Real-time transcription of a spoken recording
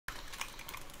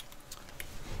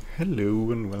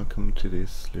Hello and welcome to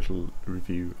this little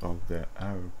review of the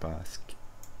Aerobask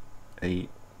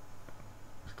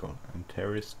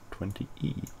Antares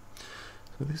 20E.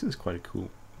 So this is quite a cool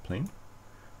plane.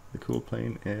 The cool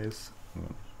plane is,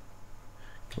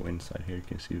 go inside here, you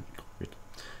can see the cockpit.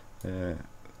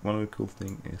 One of the cool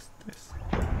things is this.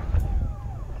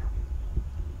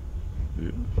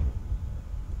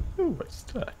 Ooh, what's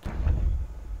that?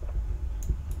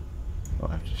 Oh,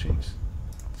 I have to change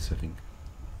the setting.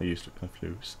 I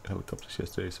flew helicopters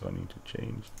yesterday, so I need to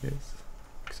change this.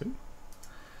 Like so.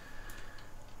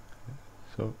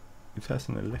 So it has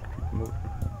an electric motor.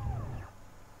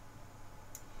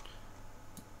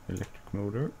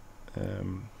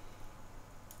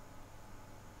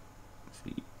 Let's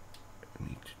see, I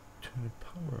need to turn the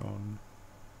power on.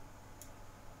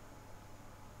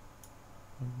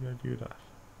 How do I do that?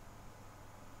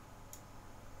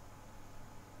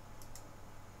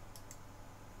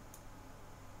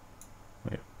 Oh,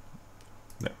 yeah.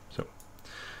 No, so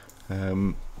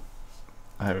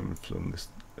I haven't flown this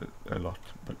a lot,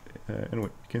 but anyway,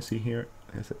 you can see here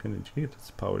there's the energy,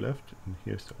 that's power left, and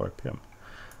here's the RPM.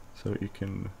 So you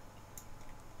can,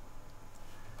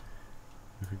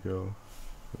 if we go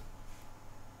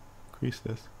increase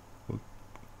this, we'll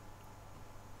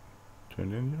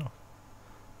turn the engine off.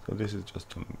 So this is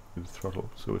just on the throttle.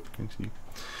 So if you can see,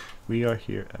 we are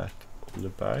here at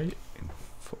Aerobask in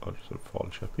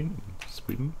Falköping in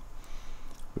Sweden,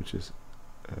 which is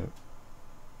a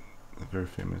very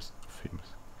famous.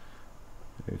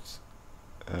 It's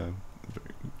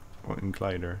in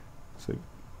glider. It's a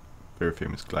very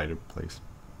famous glider place,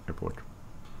 airport.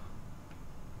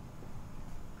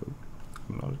 So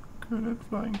I'm not good at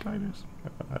flying gliders.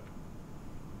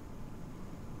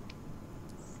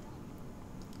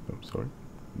 I'm sorry,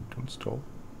 don't stall.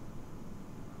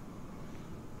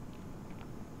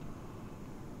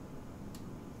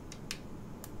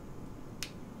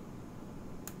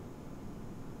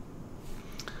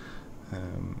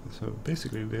 So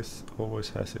basically this always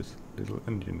has its little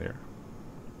engine there.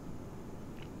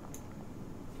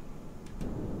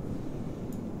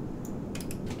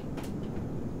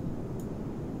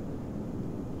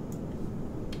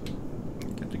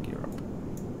 Get the gear up.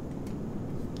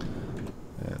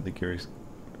 The gear is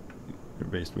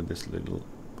raised with this little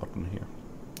button here.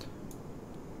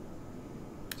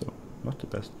 So not the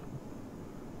best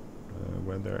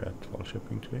weather at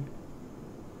Falköping today.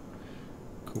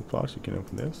 Cool parts, you can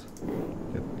open this,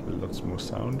 get lots more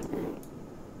sound.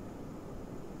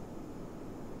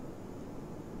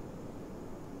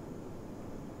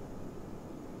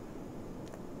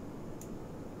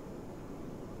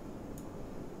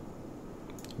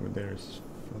 There's,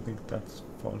 I think that's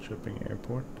Falköping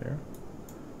Airport there.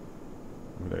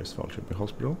 There's Falköping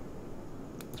Hospital.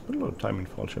 I spent a lot of time in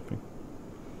Falköping.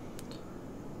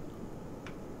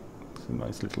 It's a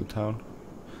nice little town.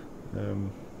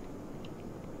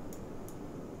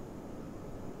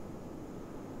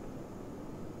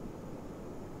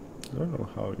 I don't know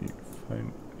how you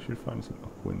should find some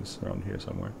upwinds around here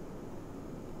somewhere.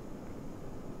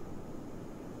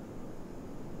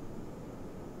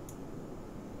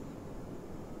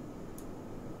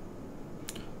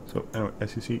 So anyway,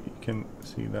 as you see, you can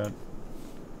see that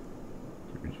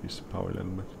reduce the power a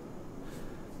little bit.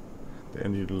 The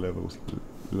energy levels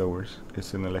lowers.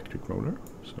 It's an electric motor,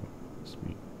 so it's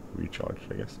be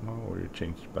recharged, I guess now, or you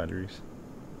change batteries.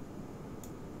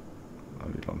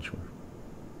 I'm a little unsure.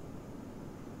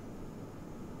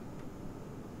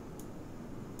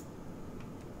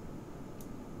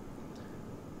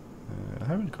 I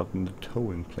haven't gotten the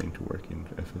towing plane to work in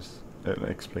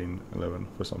X-Plane 11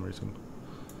 for some reason.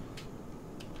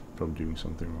 Probably doing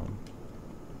something wrong.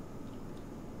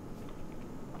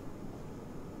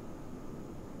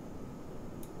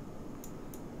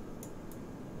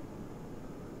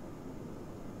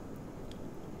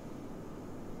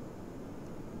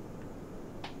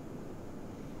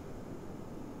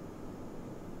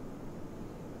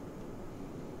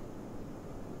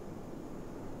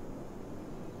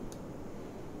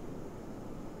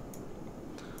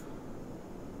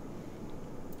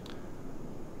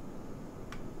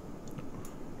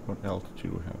 What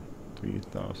altitude we have?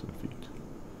 3,000 feet.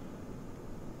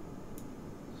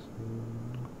 So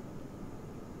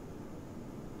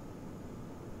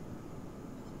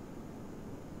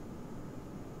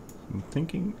I'm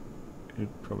thinking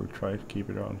you'd probably try to keep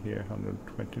it around here,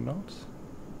 120 knots.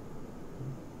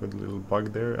 With a little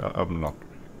bug there. I'm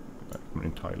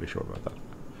entirely sure about that.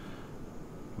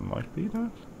 Might be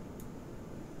that.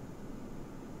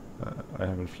 I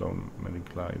haven't flown many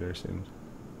gliders in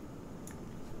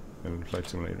Flight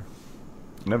Simulator.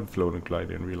 Never flown a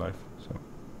glider in real life, so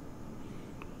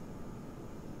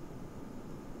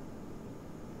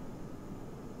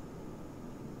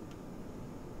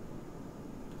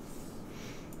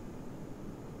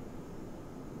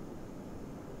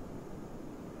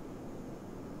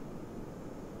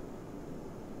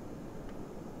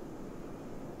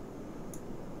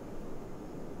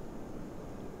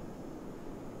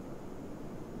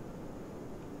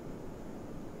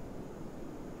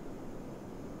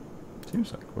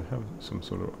seems like we have some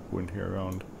sort of wind here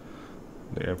around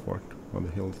the airport, on the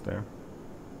hills there.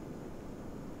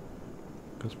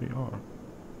 Because we are.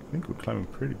 I think we're climbing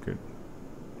pretty good.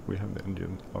 We have the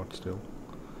engine out still.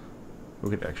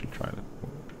 We could actually try that.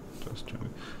 Just try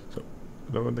it. So,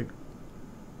 lower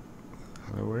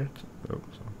it. Oh,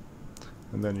 so.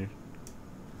 And then you.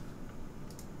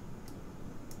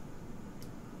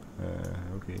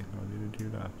 Okay, how did you do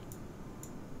that?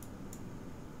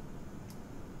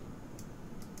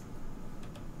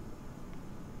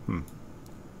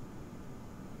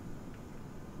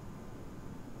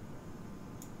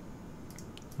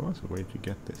 There was a way to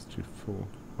get this to full.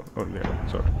 Oh, there.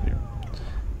 Sorry. You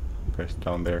press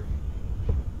down there.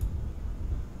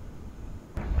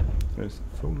 It's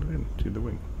folded into the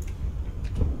wing.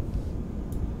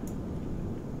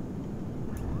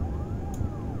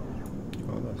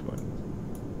 Oh, that's why.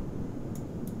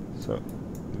 So,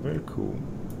 very cool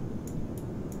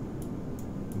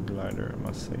glider, I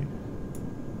must say.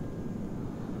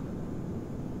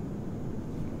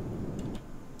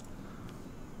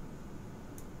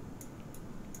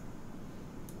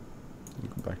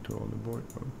 Go back to all the board.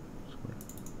 Oh, sorry.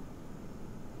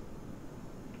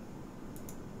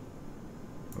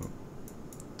 Oh.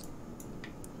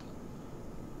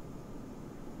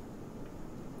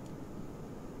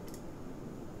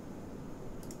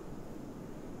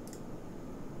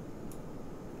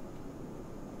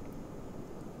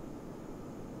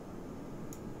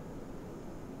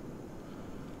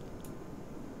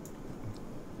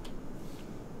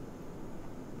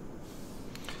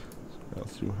 What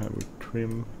else do you have with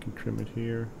trim? You can trim it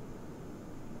here.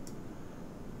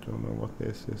 Don't know what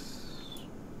this is.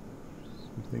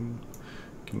 Something.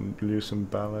 You can lose some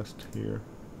ballast here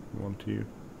if you want to.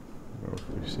 Or if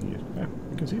you see it. Yeah,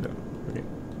 you can see that. Okay,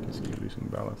 you can see it losing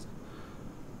ballast.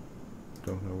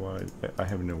 Don't know why. I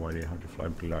have no idea how to fly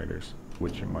gliders,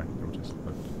 which you might notice,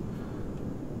 but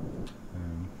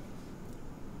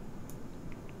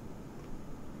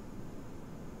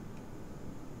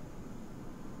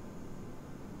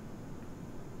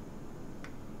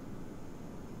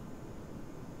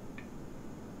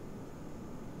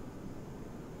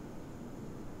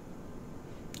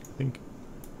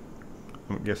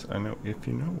I guess I know if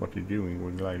you know what you're doing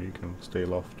with glider, you can stay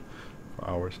aloft for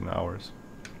hours and hours.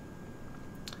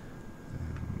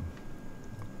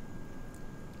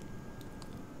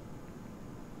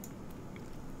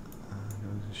 I'm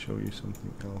going to show you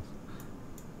something else.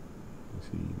 Let's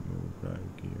see, move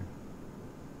drive gear.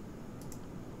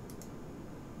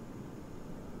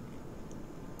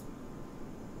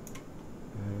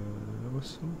 There was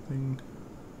something.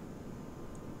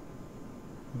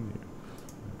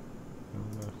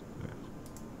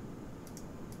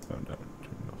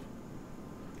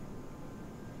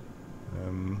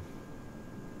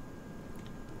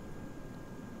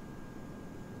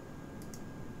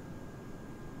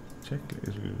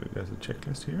 There's a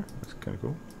checklist here. That's kind of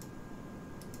cool.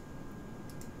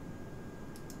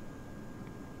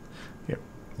 Here,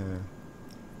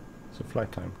 so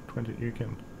flight time 20. You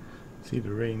can see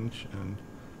the range and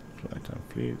flight time.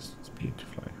 Please speed to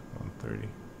fly 130.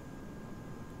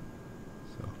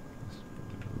 So let's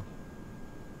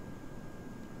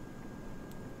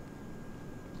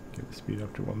get the speed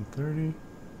up to 130.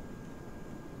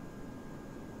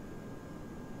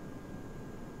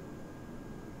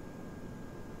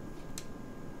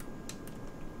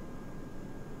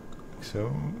 So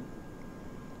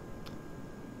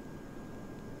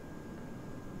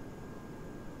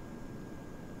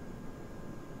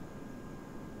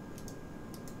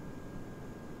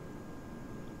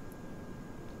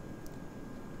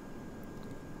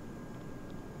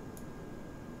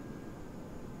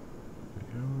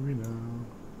where are we now?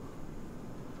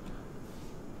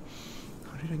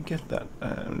 How did I get that?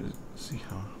 Let's see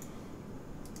how.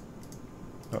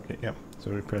 Okay, yeah.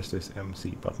 So we press this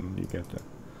MC button, you get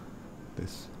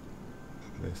this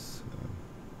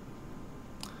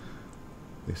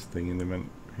thing in the menu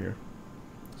here,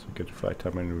 so we get the flight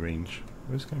time and range.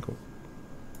 It's kind of cool.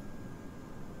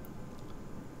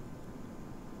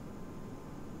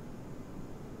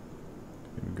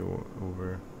 Here we go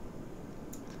over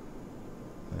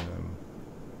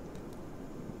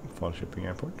Fall Shipping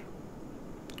Airport,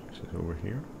 which is over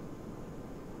here.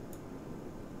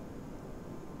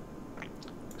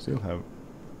 Still have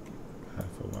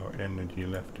half of our energy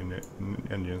left in the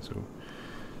engine, so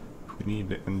if we need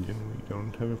the engine, we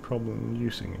don't have a problem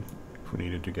using it if we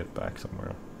needed to get back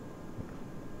somewhere.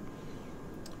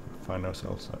 Find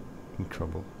ourselves in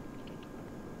trouble.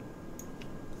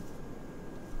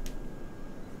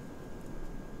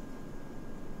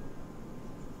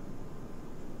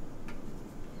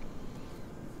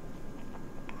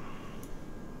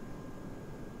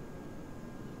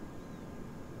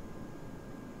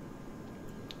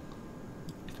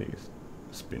 take a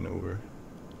spin over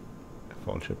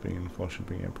Falköping and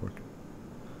Falköping Airport.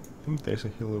 I think there's a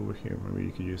hill over here. Maybe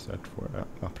you could use that for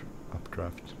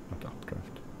updraft, not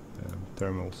updraft,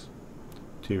 thermals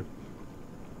too.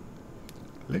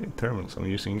 Thermals, I'm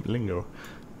using lingo.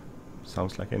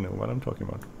 Sounds like I know what I'm talking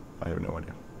about. I have no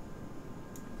idea.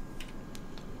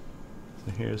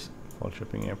 So here's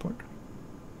Falköping Airport.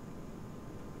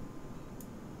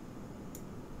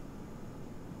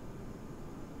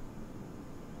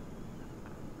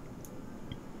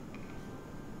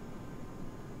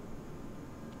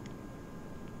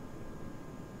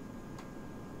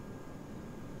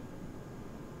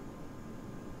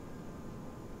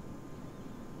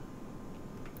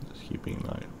 Keeping in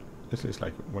mind, this is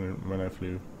like when I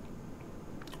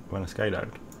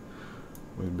skydived.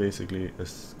 With basically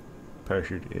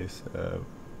parachute is a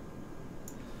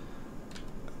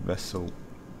vessel,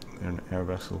 an air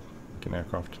vessel, like an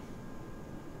aircraft,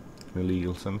 in a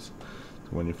legal sense. So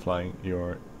when you're flying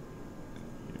your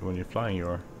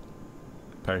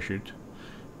parachute,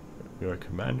 you're a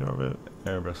commander of an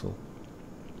air vessel.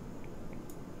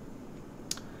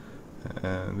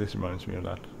 And this reminds me of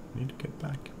that. I need to get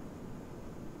back.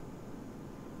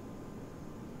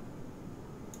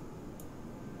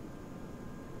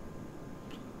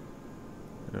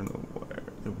 I don't know where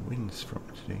the wind's from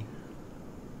today.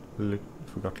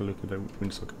 Forgot to look at the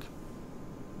wind socket.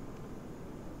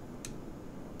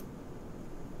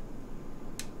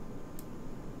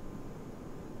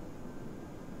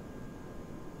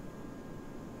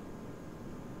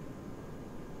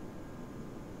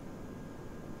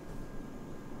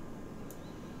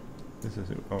 This is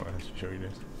it. Oh, I have to show you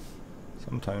this.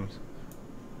 Sometimes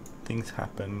things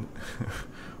happen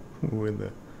with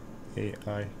the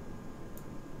AI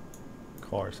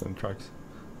cars and trucks.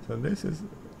 So this is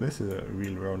a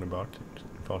real roundabout.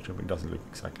 Unfortunately, it doesn't look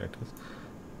exactly like this,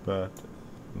 but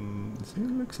see,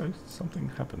 it looks like something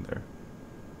happened there.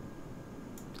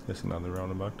 There's another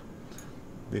roundabout.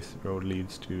 This road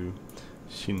leads to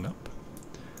Kinnap,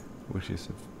 which is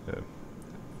a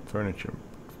furniture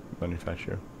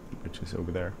manufacturer, which is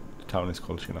over there. The town is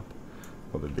called Kinnap,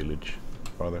 or the village,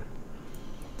 rather.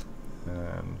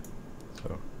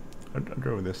 So I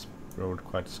drove this road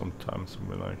quite sometimes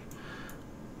when I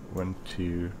went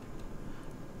to.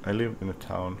 I live in a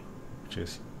town which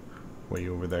is way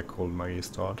over there called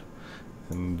Mariestad,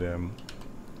 and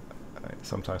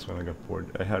sometimes when I got bored,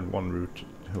 I had one route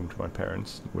home to my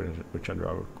parents, which I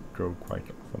drove quite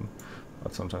often.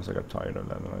 But sometimes I got tired of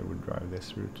that, and I would drive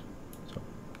this route. So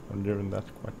I've driven that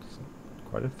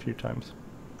quite a few times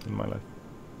in my life.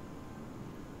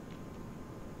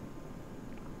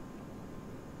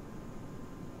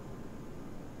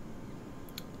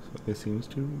 So this seems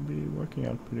to be working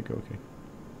out pretty okay.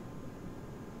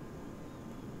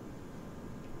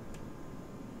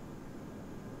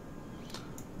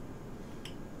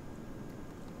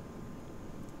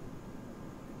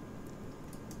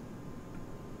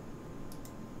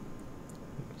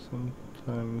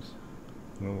 Sometimes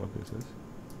I don't know what this is.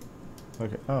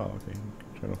 Okay, oh, okay,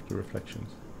 turn off the reflections.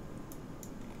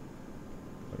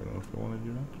 I don't know if I want to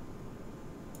do that.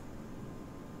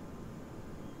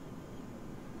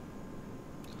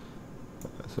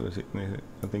 So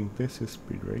I think this is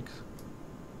speed brakes.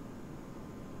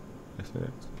 Is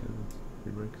it?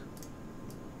 Speed brakes.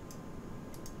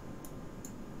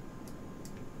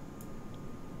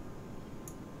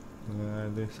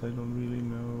 This I don't really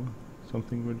know.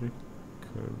 Something with the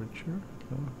curvature?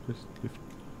 No, just lift.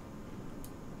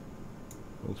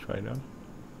 We'll try it out.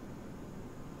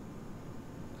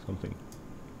 Something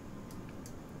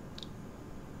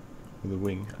with a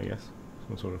wing, I guess.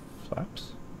 Some sort of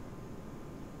flaps.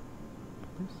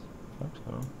 Flaps?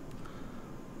 I don't know.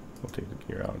 We'll take the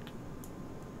gear out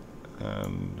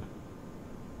and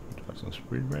have some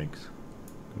speed brakes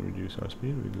and reduce our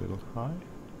speed with a little high.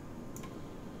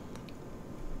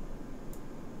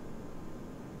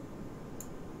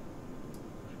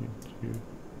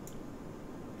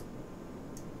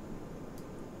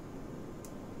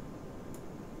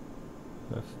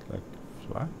 That's like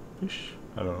flat-ish?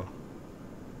 I don't know.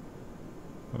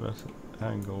 Well, that's an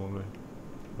angle of it.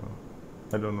 So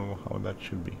I don't know how that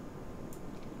should be.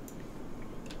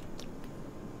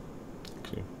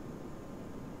 Actually,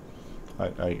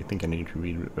 I think I need to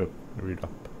read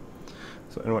up.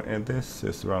 So anyway, and this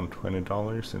is around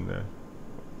 $20 in the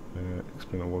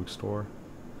Explain World store.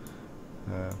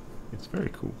 It's very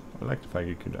cool. I like the fact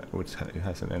it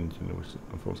has an engine which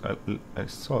unfolds. I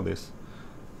saw this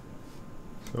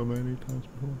so many times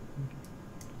before.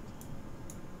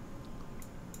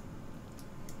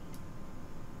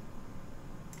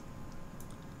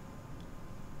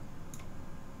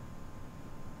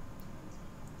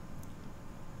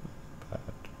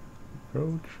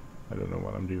 approach. I don't know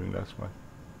what I'm doing, that's why.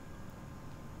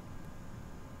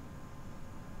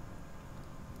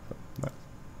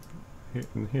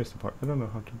 And here's the part. I don't know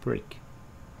how to brake.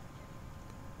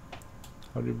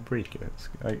 How do you brake it?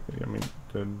 I mean,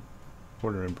 the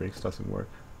ordinary brakes doesn't work.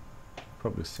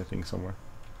 Probably setting somewhere.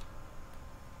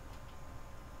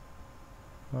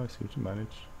 Oh, I see what you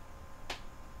manage.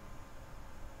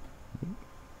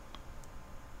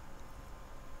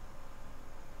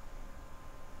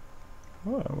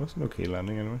 Oh, that was an okay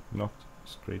landing anyway. Not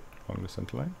straight along the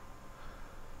center line,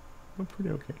 but pretty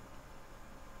okay.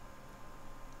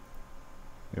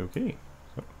 Okay,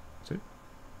 so that's it.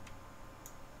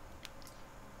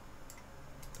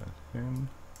 That in.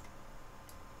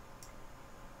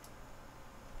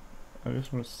 I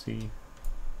just want to see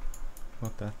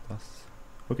what that does.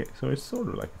 Okay, so it's sort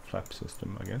of like a flap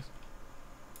system, I guess.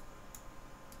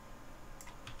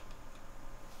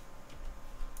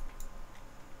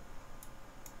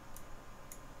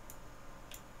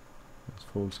 It's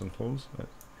folds and folds.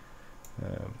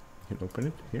 You can open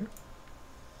it here,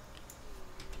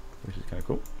 which is kind of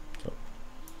cool.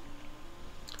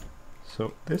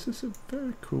 So this is a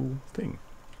very cool thing.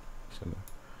 So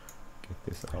get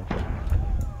this out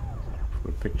for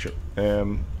a picture.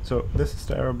 So this is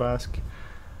the Aerobask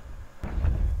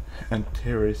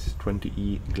Antares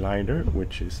 20E glider,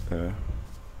 which is an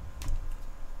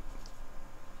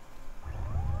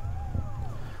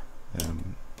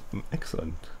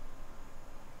excellent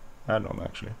add-on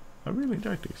actually. I really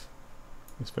like these.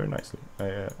 It's very nicely.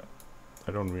 I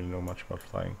don't really know much about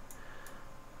flying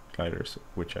gliders,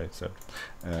 which I said.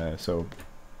 So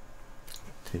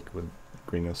take with a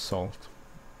grain of salt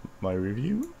my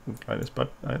review of gliders,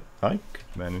 but I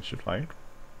could manage to fly it,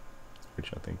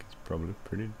 which I think is probably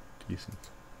pretty decent.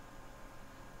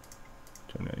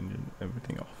 Turn the engine,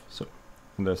 everything off. So,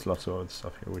 and there's lots of other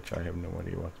stuff here which I have no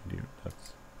idea what to do.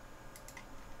 That's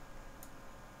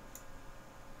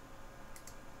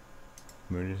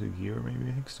emergency gear, maybe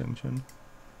extension.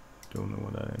 Don't know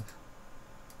what that is.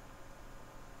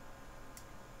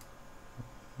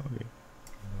 Okay.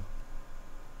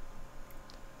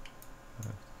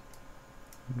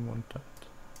 Didn't want that.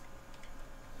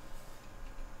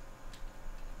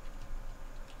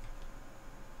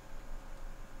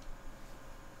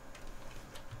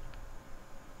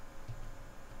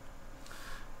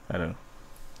 I don't know.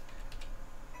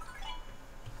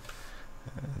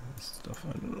 Stuff,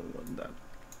 I don't know what that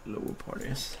lower part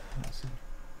is. Let's see.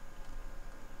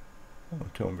 Oh,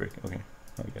 tone brake. Okay,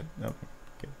 I get it. Okay,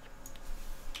 get it.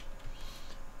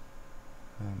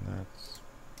 And that's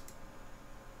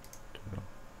turn on.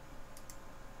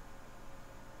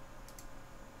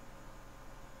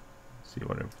 Let's see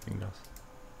what everything does.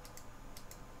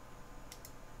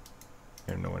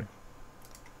 I have no idea.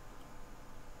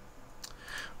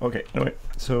 Okay, anyway,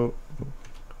 so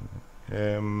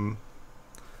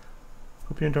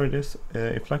hope you enjoyed this.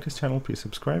 If you like this channel, please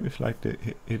subscribe. If you like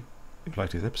if you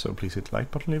like this episode, please hit like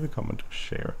button, leave a comment,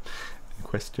 share. Any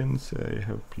questions you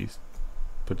have, please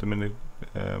put them in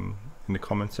the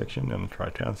comment section, and I'll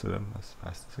try to answer them as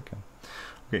fast as I can.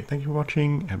 Okay, thank you for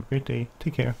watching. Have a great day.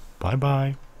 Take care. Bye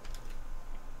bye.